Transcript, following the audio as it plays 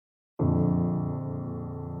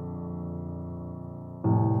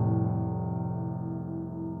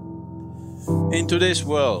In today's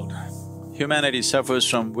world, humanity suffers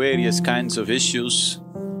from various kinds of issues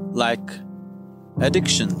like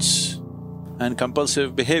addictions and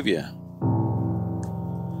compulsive behavior.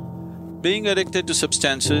 Being addicted to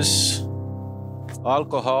substances,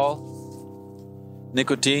 alcohol,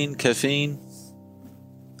 nicotine, caffeine,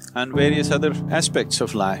 and various other aspects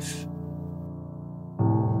of life.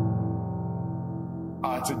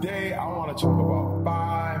 Today, I want to talk about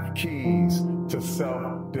 5 keys to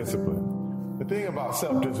self-discipline. The thing about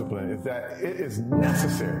self-discipline is that it is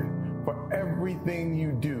necessary for everything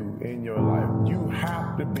you do in your life. You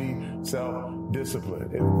have to be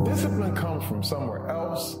self-disciplined. If discipline comes from somewhere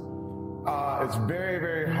else, it's very,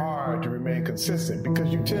 very hard to remain consistent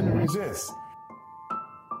because you tend to resist.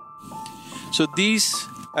 So these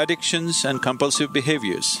addictions and compulsive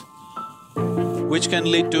behaviors, which can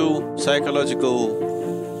lead to psychological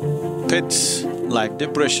pits like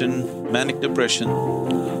depression, manic depression,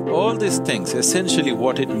 all these things, essentially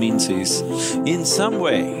what it means is, in some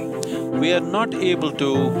way, we are not able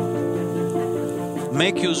to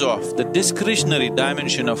make use of the discretionary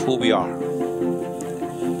dimension of who we are.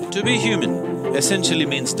 To be human essentially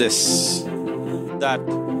means this, that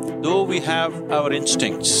though we have our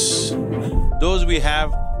instincts, though we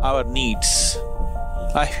have our needs,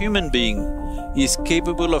 a human being is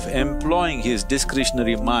capable of employing his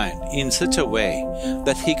discretionary mind in such a way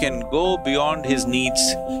that he can go beyond his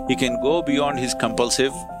needs, he can go beyond his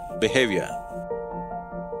compulsive behavior.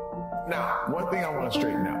 Now, one thing I want to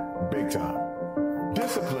straighten out, big time.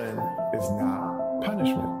 Discipline is not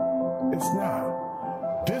punishment. It's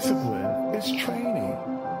not. Discipline is training.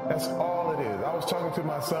 That's all it is. I was talking to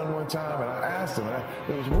my son one time and I asked him, and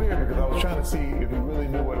it was weird because I was trying to see if he really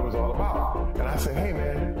knew what it was all about. And I said, hey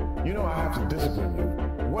man, you know I have to discipline you.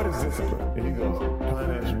 What is discipline? And he goes,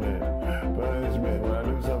 punishment. When I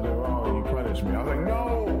do something wrong, you punish me. I was like,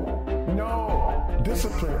 no.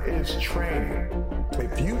 Discipline is training.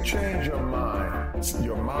 If you change your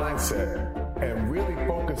mindset, and really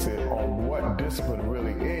focus it on what discipline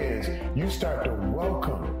really is, you start to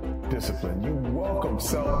welcome discipline. You welcome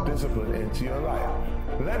self-discipline into your life.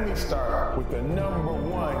 Let me start with the number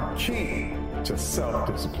 1 key to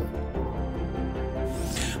self-discipline.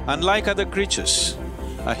 Unlike other creatures,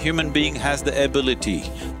 a human being has the ability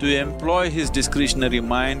to employ his discretionary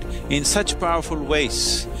mind in such powerful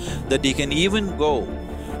ways that he can even go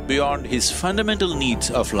beyond his fundamental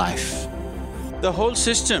needs of life. The whole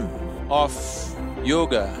system of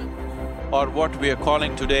yoga, or what we are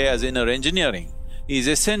calling today as inner engineering, is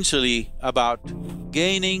essentially about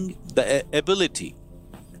gaining the ability,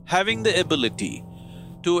 having the ability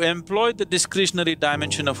to employ the discretionary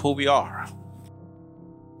dimension of who we are.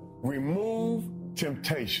 Remove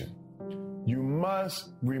temptation. You must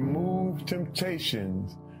remove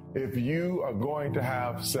temptations if you are going to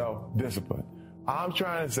have self-discipline. I'm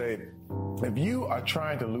trying to say, if you are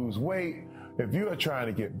trying to lose weight, if you are trying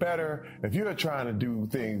to get better, if you are trying to do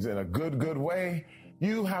things in a good way,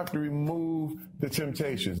 you have to remove the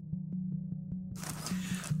temptations.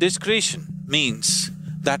 Discretion means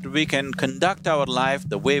that we can conduct our life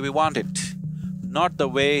the way we want it, not the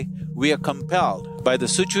way we are compelled by the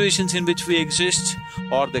situations in which we exist,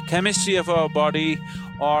 or the chemistry of our body,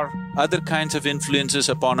 or other kinds of influences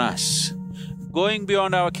upon us. Going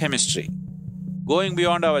beyond our chemistry, going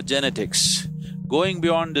beyond our genetics, going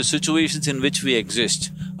beyond the situations in which we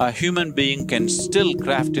exist, a human being can still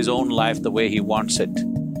craft his own life the way he wants it.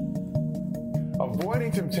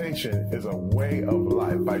 Avoiding temptation is a way of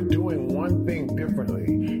life. By doing one thing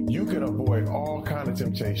differently, you can avoid all kinds of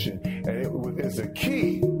temptation, and it is a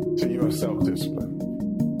key to your self-discipline.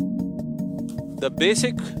 The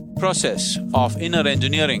basic process of inner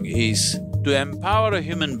engineering is to empower a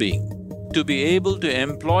human being to be able to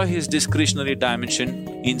employ his discretionary dimension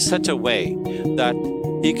in such a way that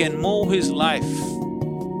he can move his life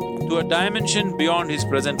to a dimension beyond his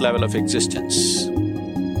present level of existence.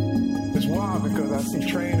 It's wild because I see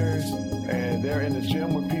trainers and they're in the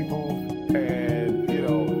gym with people, and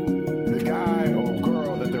the guy or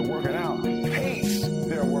girl that they're working out hates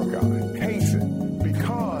their workout, hates it,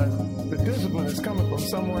 because the discipline is coming from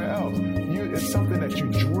somewhere else. It's something that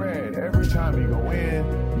you dread every time you go in.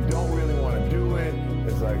 You don't really want to do it.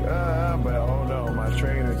 It's like, but oh no, my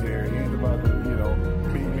trainer's here. He's about to,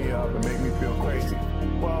 beat me up and make me feel crazy.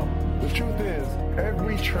 Well, the truth is,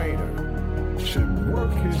 every trainer should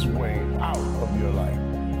work his way out of your life.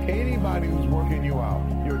 Anybody who's working you out,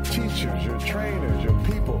 your teachers, your trainers, your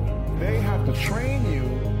people, they have to train you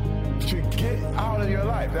to get out of your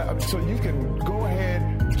life. So you can go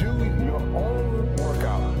ahead, do your own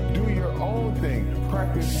workout, do your own thing,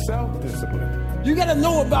 practice self-discipline. You gotta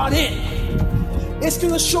know about it. It's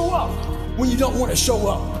gonna show up when you don't want to show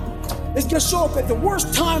up. It's gonna show up at the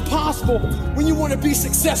worst time possible when you want to be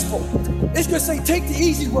successful. It's gonna say, take the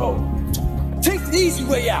easy road. Take the easy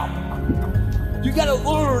way out. You gotta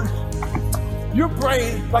learn your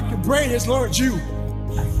brain like your brain has learned you.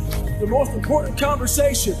 The most important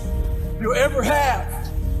conversation you'll ever have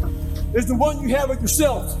is the one you have with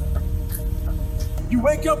yourself. You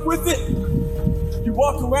wake up with it, you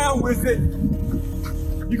walk around with it,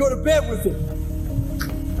 you go to bed with it.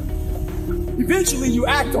 Eventually you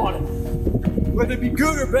act on it, whether it be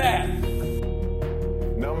good or bad.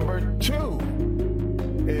 Number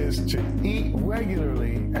 2 is to eat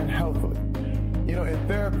regularly and healthily. You know, in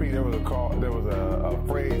therapy, there was a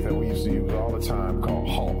phrase that we used to use all the time called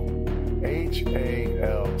HALT.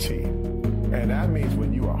 H-A-L-T. And that means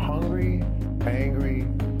when you are hungry, angry,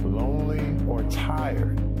 lonely, or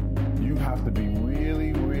tired, you have to be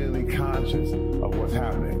really, really conscious of what's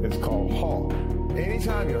happening. It's called HALT.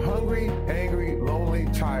 Anytime you're hungry, angry, lonely,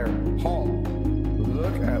 tired, HALT.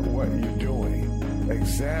 Look at what you're doing.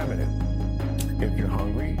 Examine it. If you're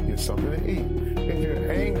hungry, get something to eat. If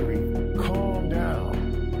you're angry, calm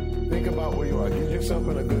down. Think about where you are. Get yourself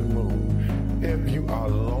in a good mood. If you are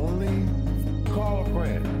lonely, call a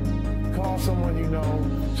friend. Call someone you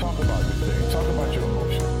know. Talk about this thing. Talk about your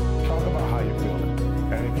emotion. Talk about how you're feeling.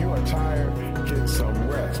 And if you are tired, get some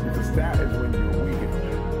rest, because that is when you're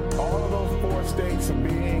weakest. All of those 4 states of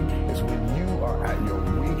being is when you are at your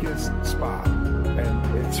weakest spot.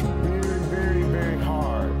 And it's very, very, very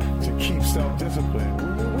hard to keep self-discipline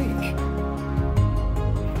when you're weak.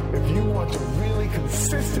 If you want to really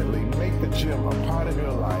consistently make the gym a part of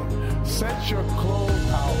your life, set your clothes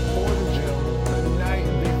out for the gym the night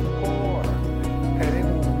before. And it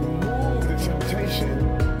will remove the temptation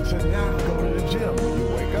to not go to the gym. When you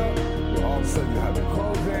wake up, all of a sudden you have your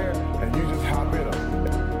clothes there, and you just hop in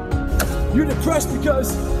them. You're depressed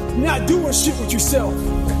because you're not doing shit with yourself.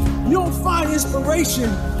 You don't find inspiration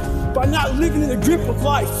by not living in the grip of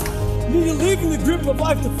life. You need to live in the grip of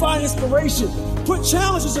life to find inspiration. Put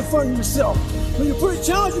challenges in front of yourself. When you put a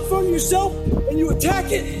challenge in front of yourself and you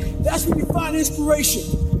attack it, that's when you find inspiration.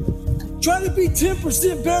 Try to be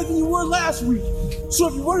 10% better than you were last week. So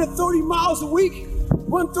if you're running 30 miles a week,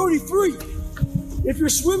 run 33. If you're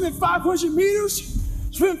swimming 500 meters,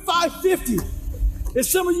 swim 550. If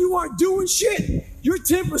some of you aren't doing shit, your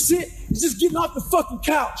 10% is just getting off the fucking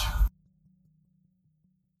couch.